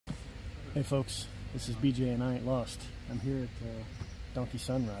Hey folks, this is BJ and I Ain't Lost. I'm here at Donkey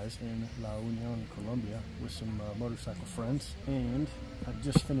Sunrise in La Union, Colombia with some motorcycle friends, and I've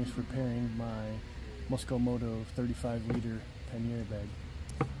just finished repairing my MoskoMoto 35-liter pannier bag.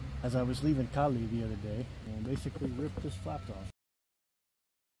 As I was leaving Cali the other day, and basically ripped this flap off.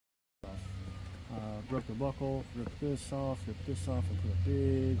 Broke the buckle, ripped this off, and put a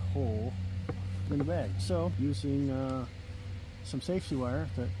big hole in the bag. So, using some safety wire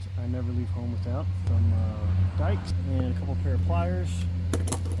that I never leave home without from Dikes, and a couple pair of pliers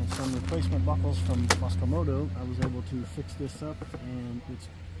and some replacement buckles from MoskoMoto, I was able to fix this up, and it's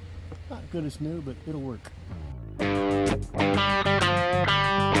not good as new, but it'll work.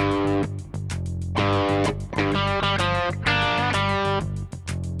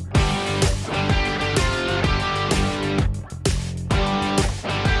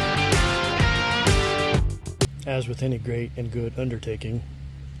 As with any great and good undertaking,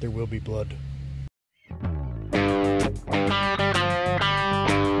 there will be blood.